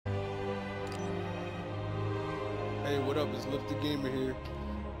Hey, what up? It's Lift the Gamer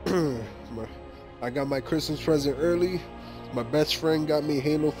here. I got my Christmas present early. My best friend got me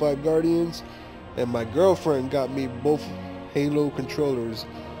Halo 5 Guardians, and my girlfriend got me both Halo controllers.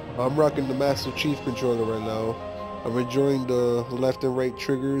 I'm rocking the Master Chief controller right now. I'm enjoying the left and right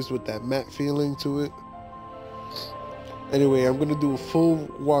triggers with that matte feeling to it. Anyway, I'm gonna do a full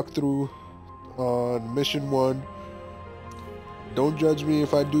walkthrough on Mission 1. Don't judge me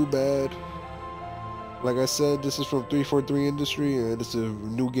if I do bad. Like I said, this is from 343 Industry, and it's a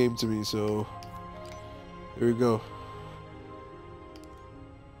new game to me, so here we go.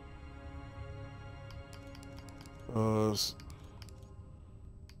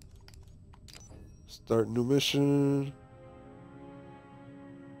 Start new mission.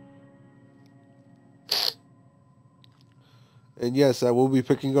 And yes, I will be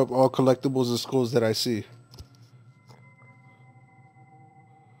picking up all collectibles and skulls that I see.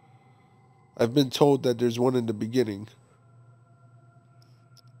 I've been told that there's one in the beginning.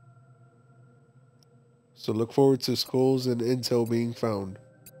 So look forward to skulls and intel being found.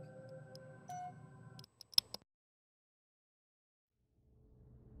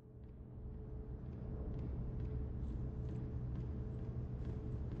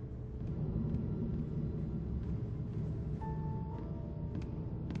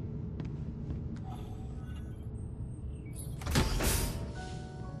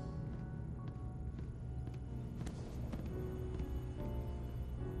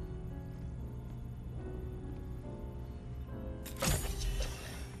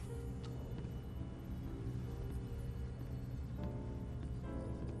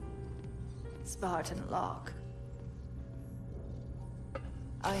 Spartan Locke.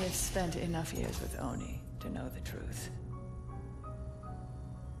 I have spent enough years with Oni to know the truth.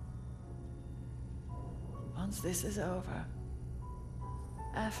 Once this is over,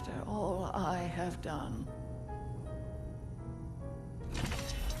 after all I have done,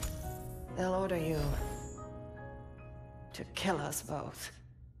 they'll order you to kill us both.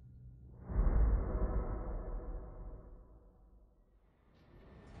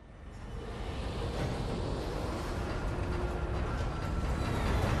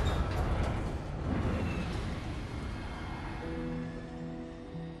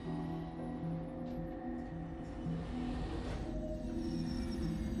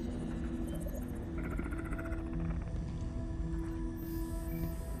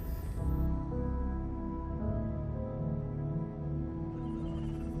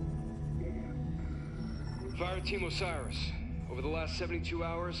 Fire Team Osiris. Over the last 72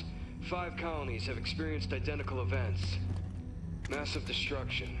 hours, 5 colonies have experienced identical events. Massive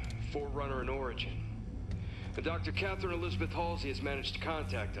destruction, Forerunner in origin. And Dr. Catherine Elizabeth Halsey has managed to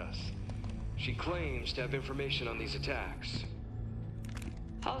contact us. She claims to have information on these attacks.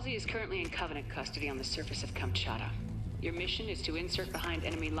 Halsey is currently in Covenant custody on the surface of Kamchatka. Your mission is to insert behind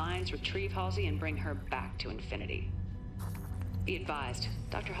enemy lines, retrieve Halsey, and bring her back to Infinity. Be advised,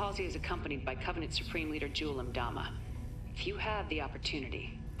 Dr. Halsey is accompanied by Covenant Supreme Leader Jul'MDama. If you have the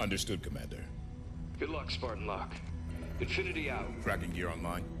opportunity... Understood, Commander. Good luck, Spartan Locke. Infinity out. Tracking gear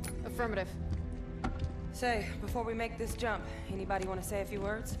online. Affirmative. Say, before we make this jump, anybody want to say a few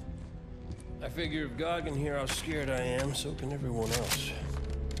words? I figure if God can hear how scared I am, so can everyone else.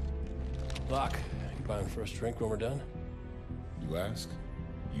 Locke, you buying first drink when we're done? You ask,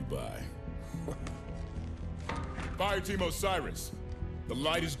 you buy. Fire Team Osiris, the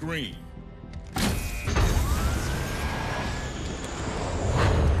light is green.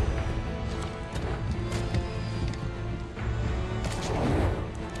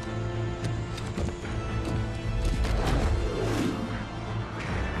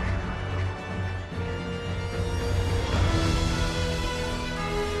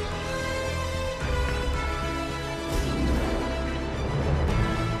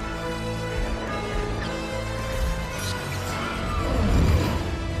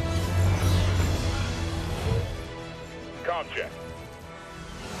 Check.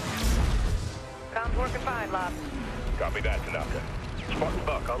 Comms working fine, Locke. Copy that, Tanaka. Spartan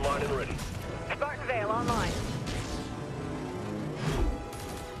Buck online and ready. Spartan Vale online.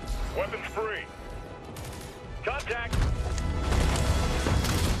 Weapons free. Contact.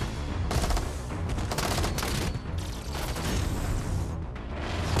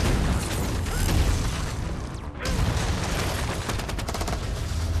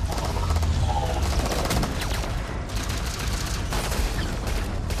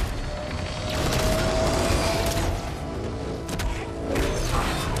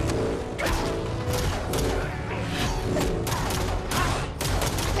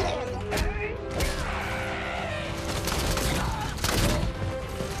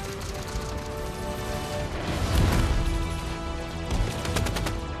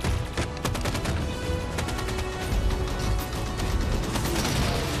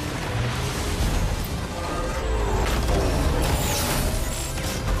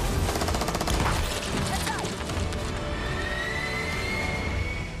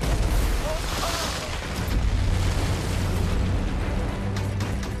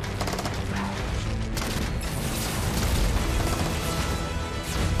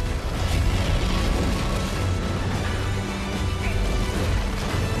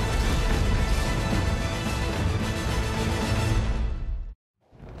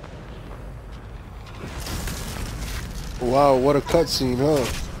 Wow, what a cutscene, huh?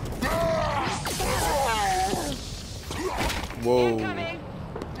 Whoa. Incoming.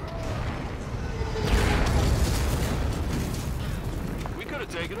 We could have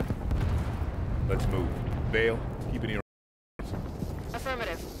taken him. Let's move. Vale, keep an ear.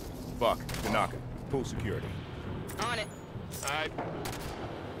 Affirmative. Buck, Tanaka, full security. On it. Alright.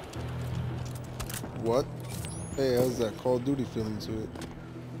 What? Hey, how's that Call of Duty feeling to it?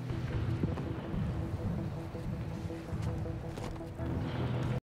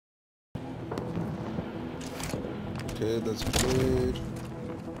 Okay, that's blade.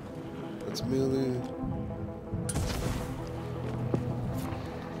 That's melee.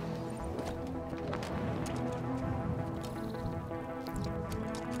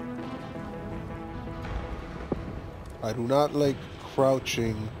 I do not like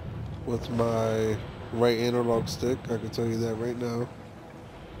crouching with my right analog stick. I can tell you that right now.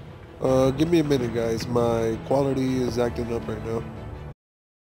 Give me a minute, guys. My quality is acting up right now.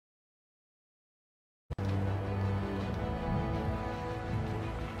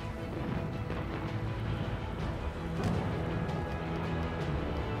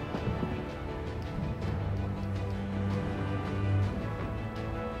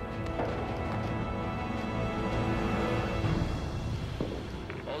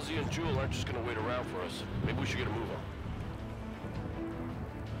 Halsey and Jewel aren't just gonna wait around for us. Maybe we should get a move on.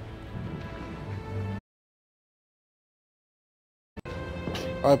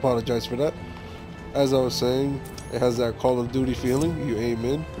 I apologize for that. As I was saying, it has that Call of Duty feeling. You aim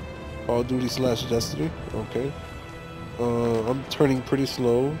in. Call of Duty / Destiny. Okay. I'm turning pretty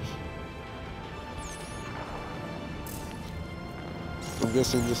slow. I'm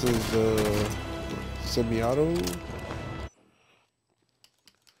guessing this is semi-auto.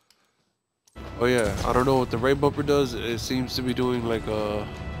 Oh yeah, I don't know what the right bumper does. It seems to be doing like a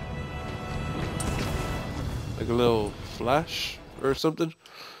little flash or something.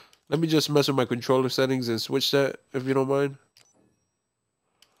 Let me just mess with my controller settings and switch that if you don't mind.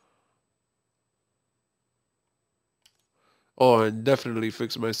 Oh, and definitely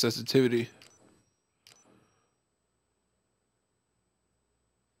fix my sensitivity.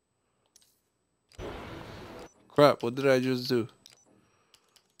 Crap, what did I just do?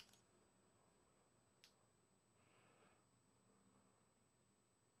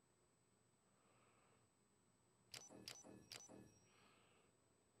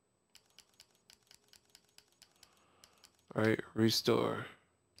 Alright, restore.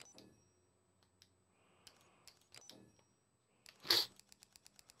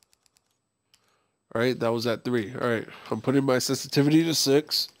 Alright, that was at 3. Alright, I'm putting my sensitivity to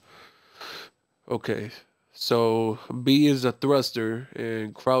 6. Okay, so B is a thruster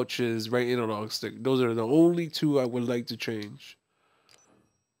and crouch is right analog stick. Those are the only two I would like to change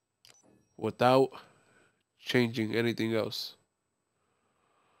without changing anything else.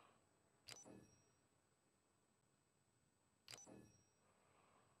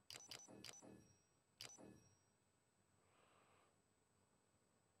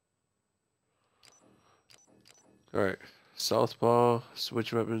 Alright, southpaw,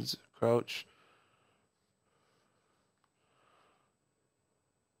 switch weapons, crouch.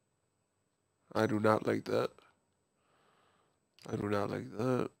 I do not like that. I do not like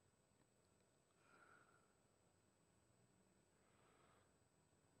that.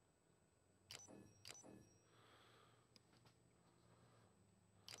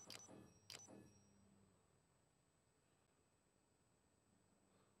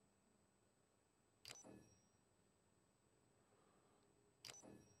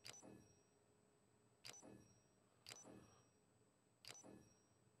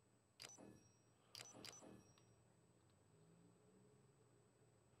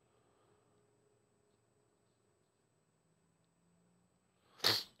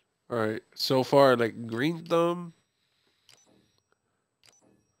 Alright, so far, like green thumb.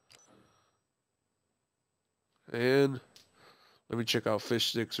 And let me check out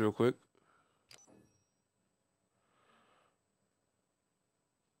fish sticks real quick.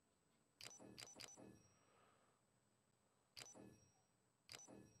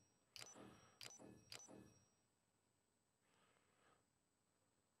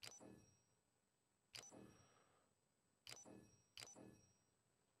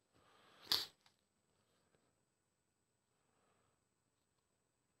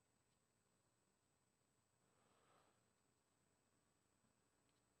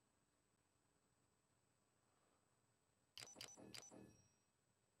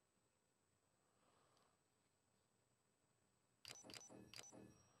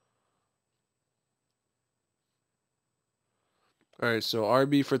 Alright, so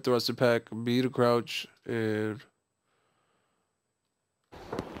RB for thruster pack, B to crouch, and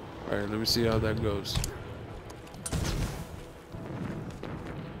Alright, let me see how that goes.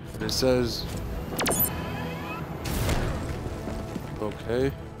 And it says...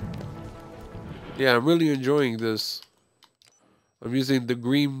 Okay. Yeah, I'm really enjoying this. I'm using the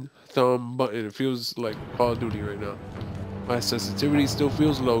green thumb button. It feels like Call of Duty right now. My sensitivity still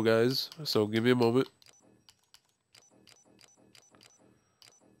feels low, guys. So give me a moment.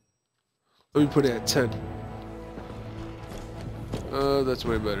 Let me put it at 10. That's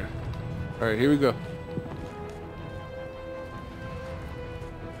way better. Alright, here we go.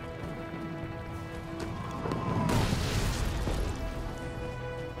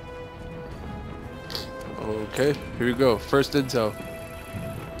 Okay, here we go. First intel.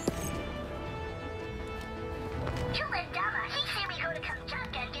 Jul'MDama, he said we go to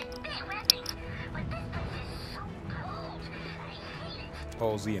Kamchatka and get big weapons, but this place is so cold. I hate it.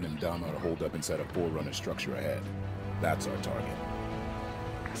 Halsey and Unggoy are holed up inside a forerunner structure ahead. That's our target.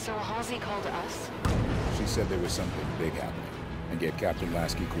 So Halsey called us? She said there was something big happening, and gave Captain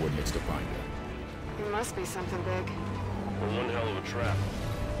Lasky coordinates to find her. It must be something big. We're one hell of a trap.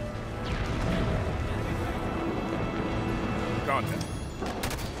 Contact.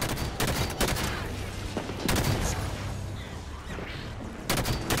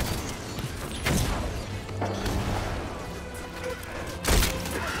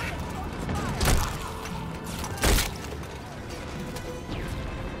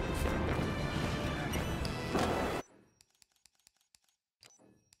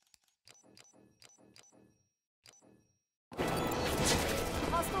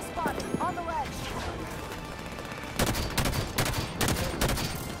 Hostile spotted, on the ledge.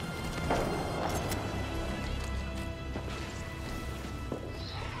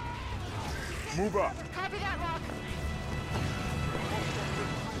 Move up. Copy that, Rock.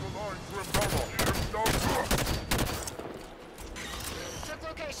 Took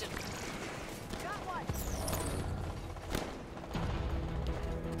location. Got one.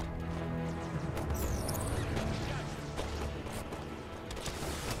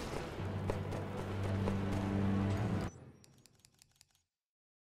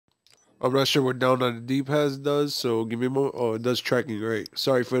 I'm not sure what down on the deep has does, so give me more. Oh, it does tracking, right?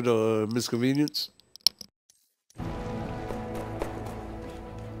 Sorry for the misconvenience.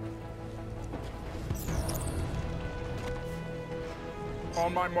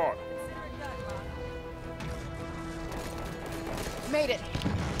 On my mark. Made it.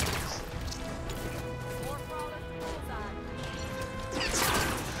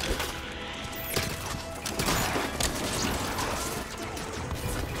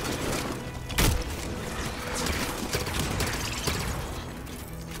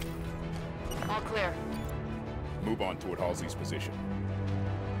 All clear. Move on toward Halsey's position.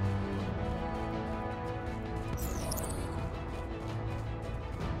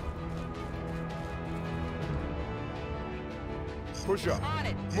 Push up. On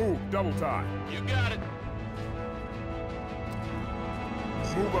it. Move, double time. You got it.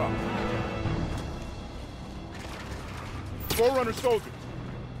 Move up. Forerunner soldiers.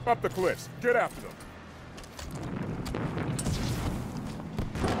 Up the cliffs. Get after them.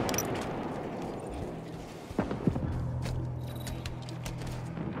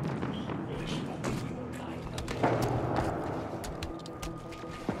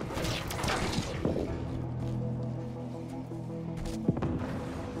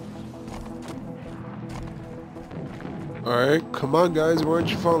 Alright, come on guys, why aren't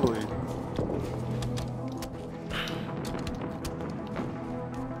you following?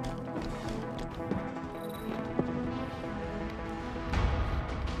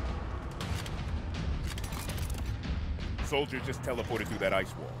 Soldier just teleported through that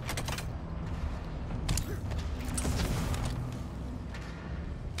ice wall.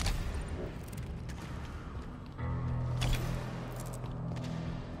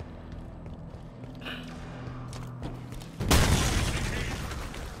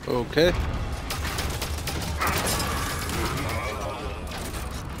 Okay.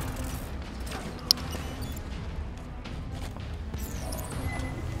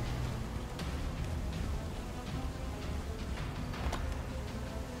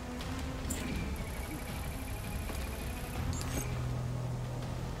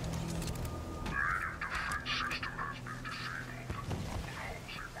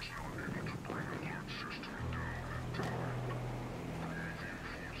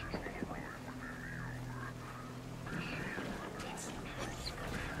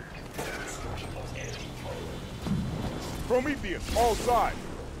 Prometheus, all sides.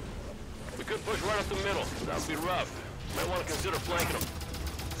 We could push right up the middle. That would be rough. Might want to consider flanking them.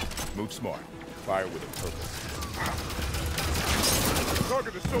 Move smart. Fire with a purpose.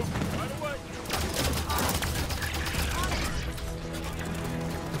 Target the soldier right away.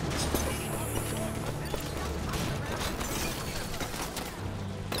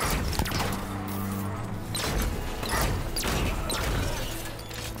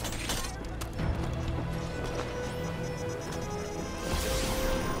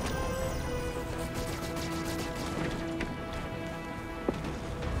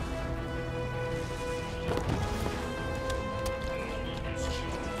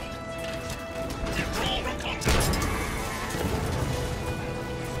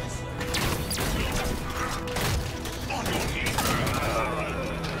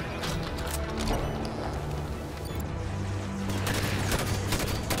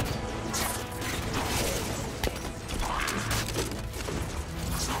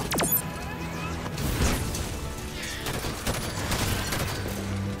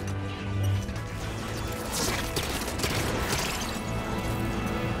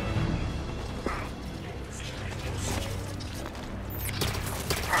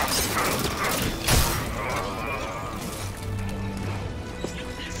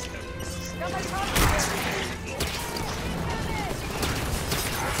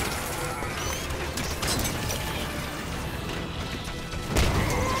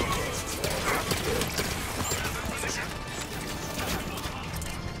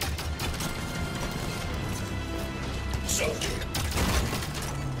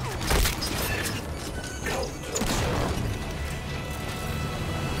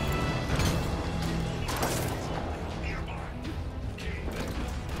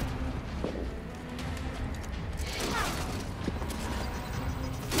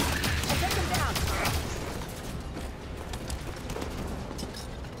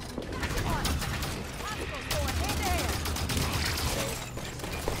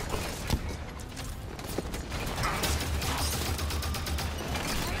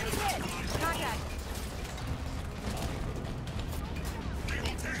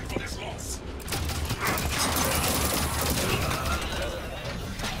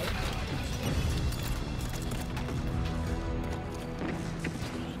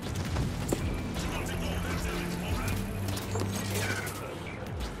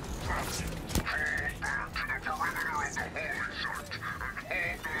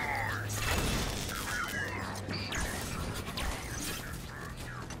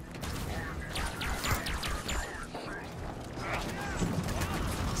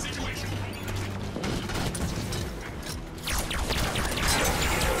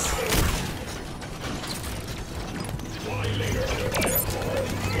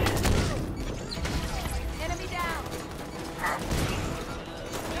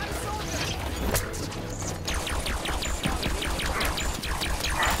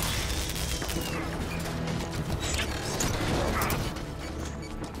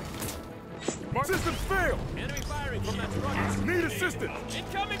 System failed! Enemy firing from that structure. Need assistance!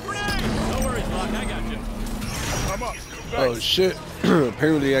 Incoming grenade! No worries, Locke, I got you. I'm up. Oh shit.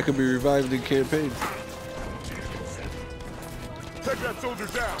 Apparently I could be revived in campaign. Take that soldier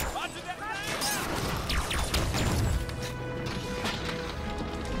down!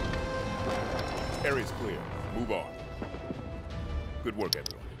 Area's clear. Move on. Good work,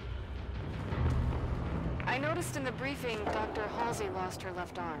 everyone. I noticed in the briefing Dr. Halsey lost her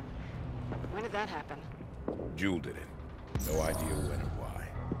left arm. When did that happen? Jul did it. No idea when or why.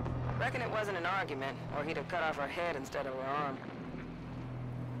 Reckon it wasn't an argument, or he'd have cut off her head instead of her arm.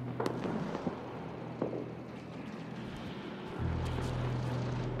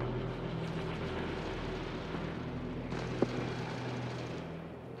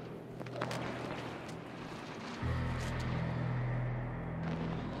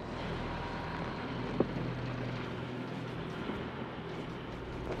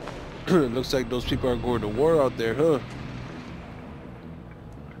 Looks like those people are going to war out there, huh?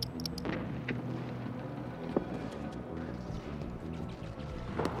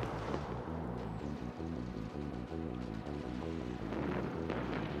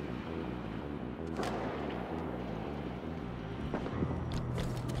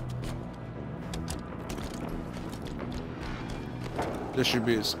 There should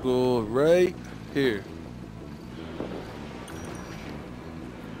be a school right here.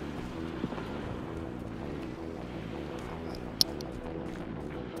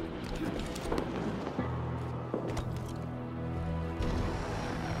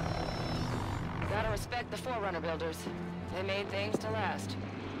 Respect the Forerunner builders. They made things to last.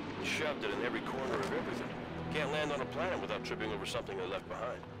 Shoved it in every corner of everything. Can't land on a planet without tripping over something they left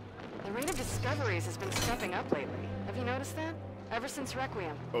behind. The rate of discoveries has been stepping up lately. Have you noticed that? Ever since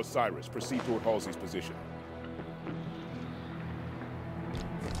Requiem. Osiris, proceed toward Halsey's position.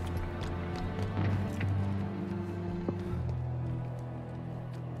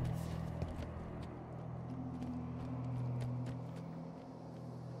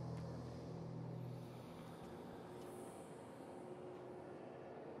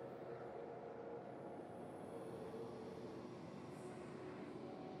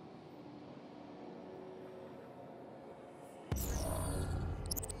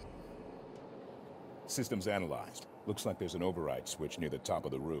 Systems analyzed. Looks like there's an override switch near the top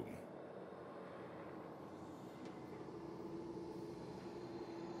of the room.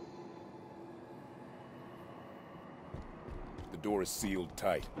 The door is sealed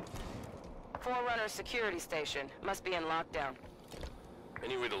tight. Forerunner security station. Must be in lockdown.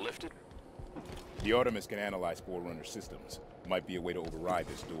 Any way to lift it? The Artemis can analyze Forerunner systems. Might be a way to override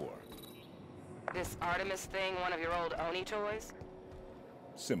this door. This Artemis thing one of your old Oni toys?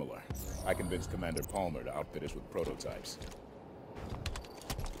 Similar. I convinced Commander Palmer to outfit us with prototypes.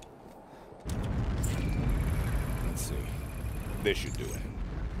 Let's see. This should do it.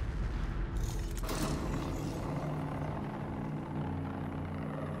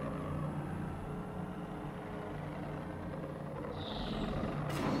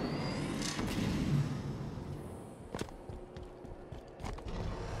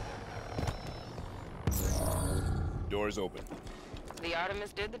 Doors open. The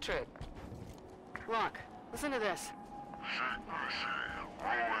Artemis did the trick. Look, listen to this.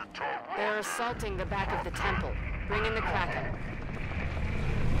 They're assaulting the back of the temple. Bring in the Kraken.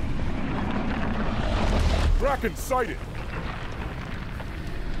 Kraken sighted!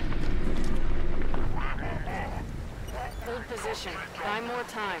 Hold position. Buy more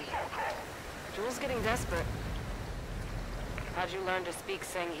time. Jewel's getting desperate. How'd you learn to speak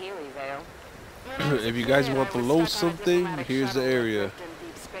Sangheili, Vale? If you guys want the Loathsome thing, here's the area.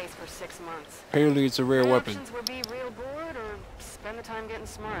 Apparently it's a rare weapon. Would be real bored or spend the time getting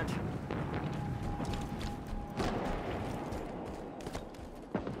smart.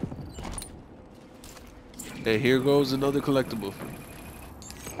 And here goes another collectible.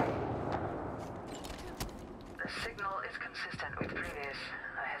 The signal is consistent with previous,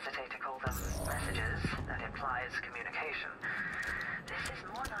 I hesitate to call them messages, that implies communication. This is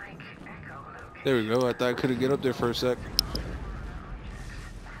more like echolocation. There we go. I thought I couldn't get up there for a sec.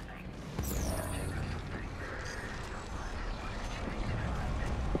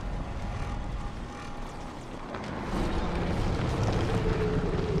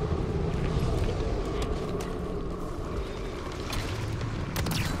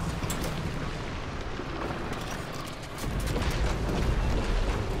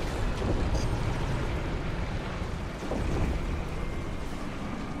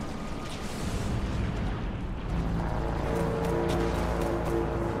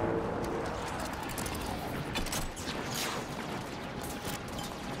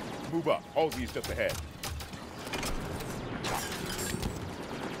 Move up. Halsey is just ahead.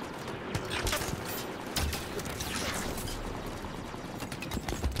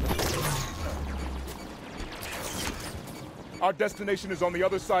 Our destination is on the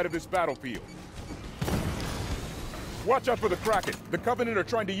other side of this battlefield. Watch out for the Kraken. The Covenant are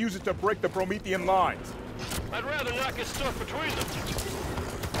trying to use it to break the Promethean lines. I'd rather not get stuck between them.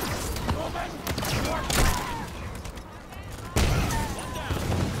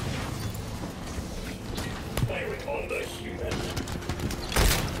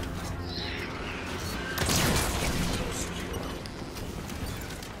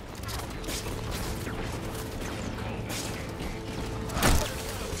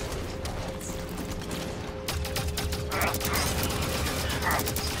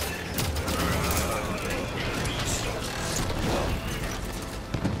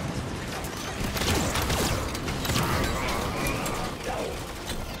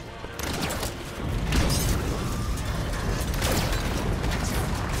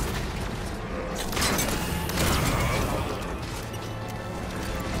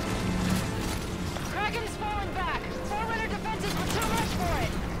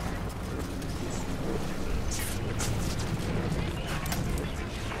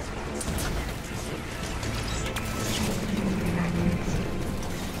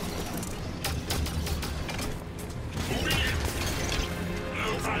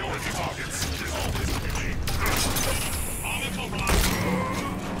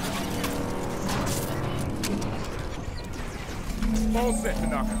 All set,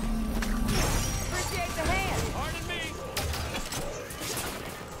 Tanaka. Appreciate the hand. Pardon me.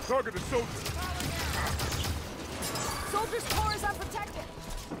 Target the soldier. Soldier's core is unprotected.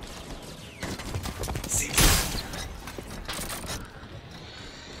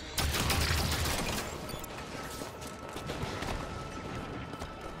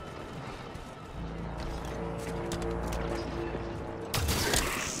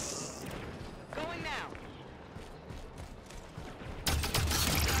 Going now.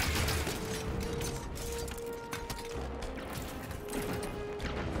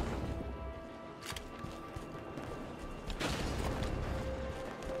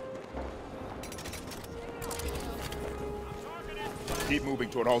 Keep moving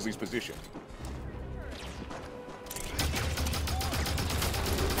toward Halsey's position.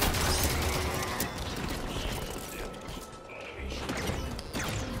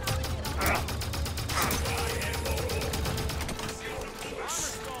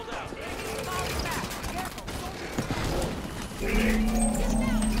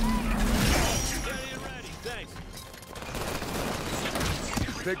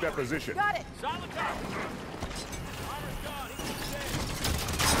 Take that position. Got it.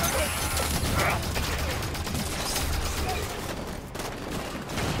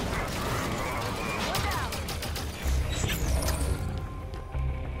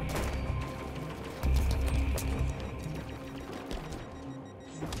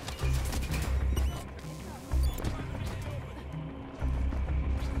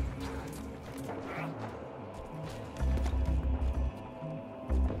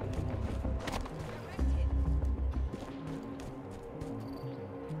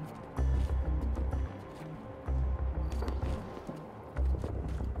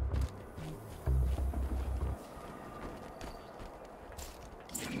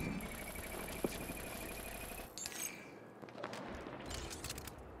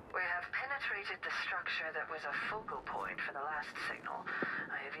 The structure that was a focal point for the last signal.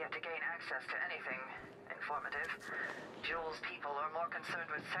 I have yet to gain access to anything informative. Jul's people are more concerned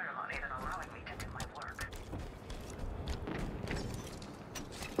with ceremony than allowing me to do my work.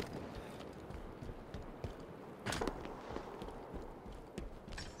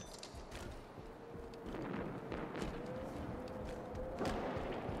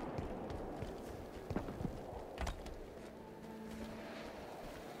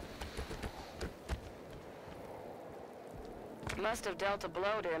 Must have dealt a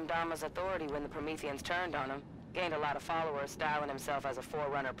blow to Unggoy's authority when the Prometheans turned on him. Gained a lot of followers, styling himself as a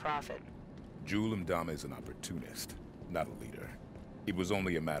forerunner prophet. Jul'MDama is an opportunist, not a leader. It was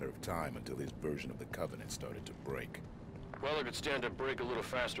only a matter of time until his version of the Covenant started to break. Well, it could stand to break a little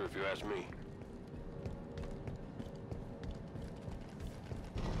faster if you ask me.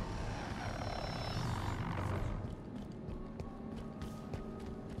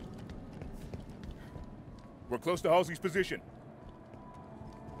 We're close to Halsey's position.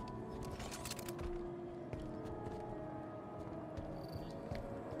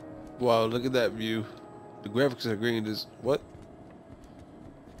 Wow, look at that view. The graphics are green. Is what?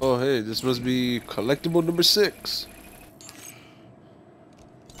 Oh, hey, this must be collectible number 6.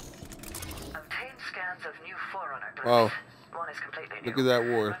 Obtain scans of new Forerunner glyphs. Wow. One is completely new. Look at that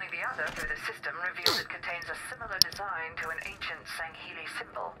war. Running the other through the system reveals it contains a similar design to an ancient Sanghili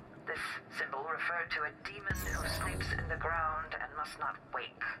symbol. This symbol referred to a demon who sleeps in the ground and must not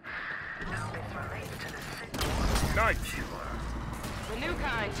wake. How this relates to the signal? Nice. The new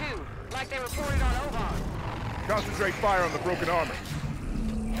kind, too. Like they reported on Oban. Concentrate fire on the broken armor.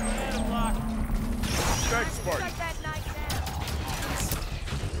 Thanks, Spartan.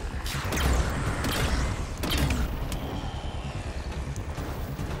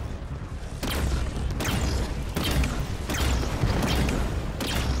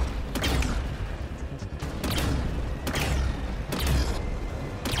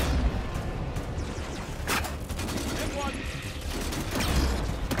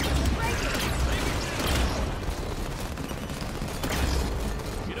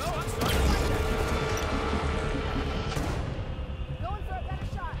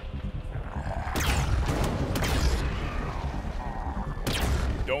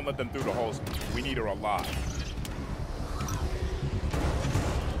 Don't let them through to Halsey. We need her alive.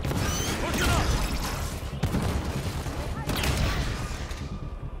 Push it up!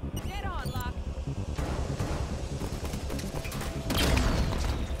 Get on, Locke.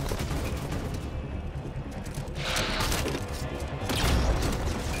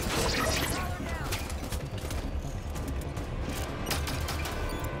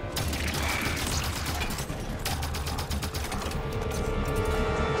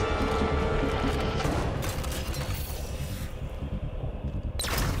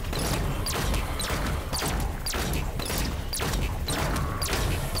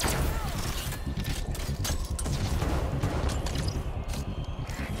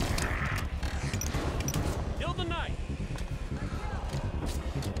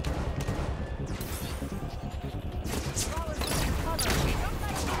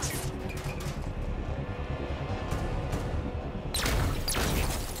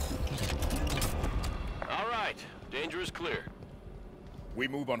 Danger is clear. We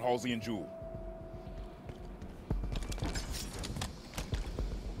move on Halsey and Jul.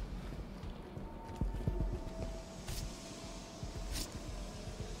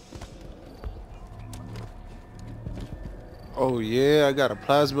 Oh yeah, I got a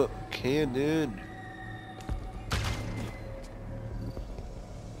plasma cannon.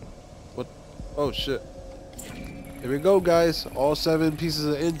 What? Oh shit. Here we go, guys. All 7 pieces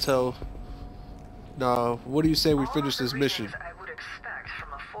of intel. Now, what do you say we finish this mission? I would expect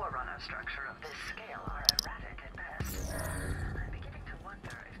from a Forerunner structure of this scale are erratic at best. I'm beginning to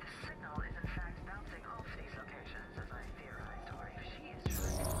wonder if the signal is in fact bouncing off these locations as I theorized, or if she is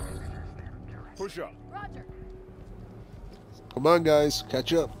trying Push up. Roger. Come on, guys,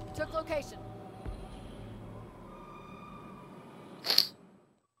 catch up. Took location.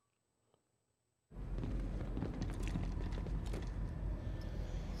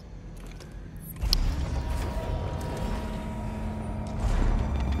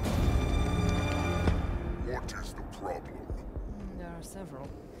 What is the problem? There are several.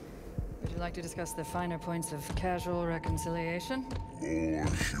 Would you like to discuss the finer points of casual reconciliation? More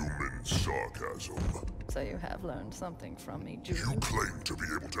human sarcasm. So you have learned something from me, Jude. You claim to be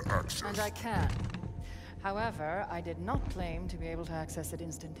able to access... And I can. However, I did not claim to be able to access it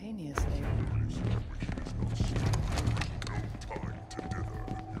instantaneously. No time to dither.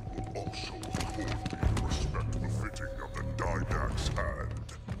 You will also accord me respect befitting of the Didact's hand.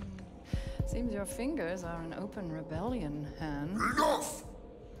 Seems your fingers are an open rebellion, Han. Enough!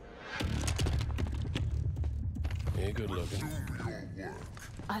 Yeah, good looking. Do your work.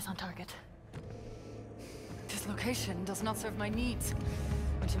 Eyes on target. This location does not serve my needs.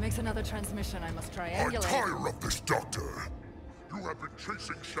 When she makes another transmission, I must triangulate. I tire of this, Doctor. You have been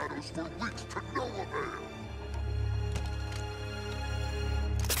chasing shadows for weeks to no avail.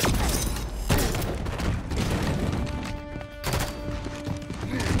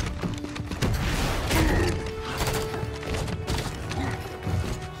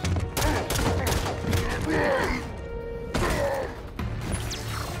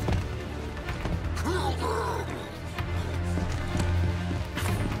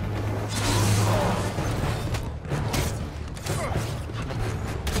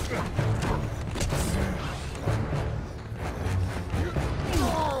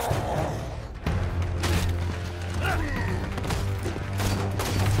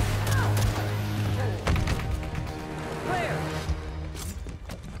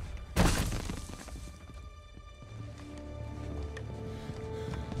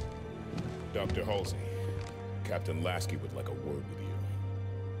 Dr. Halsey, Captain Lasky would like a word with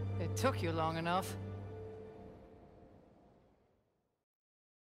you. It took you long enough.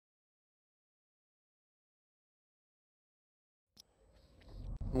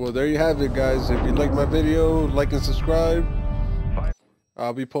 Well, there you have it, guys. If you like my video, like and subscribe.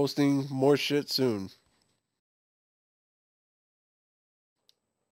 I'll be posting more shit soon.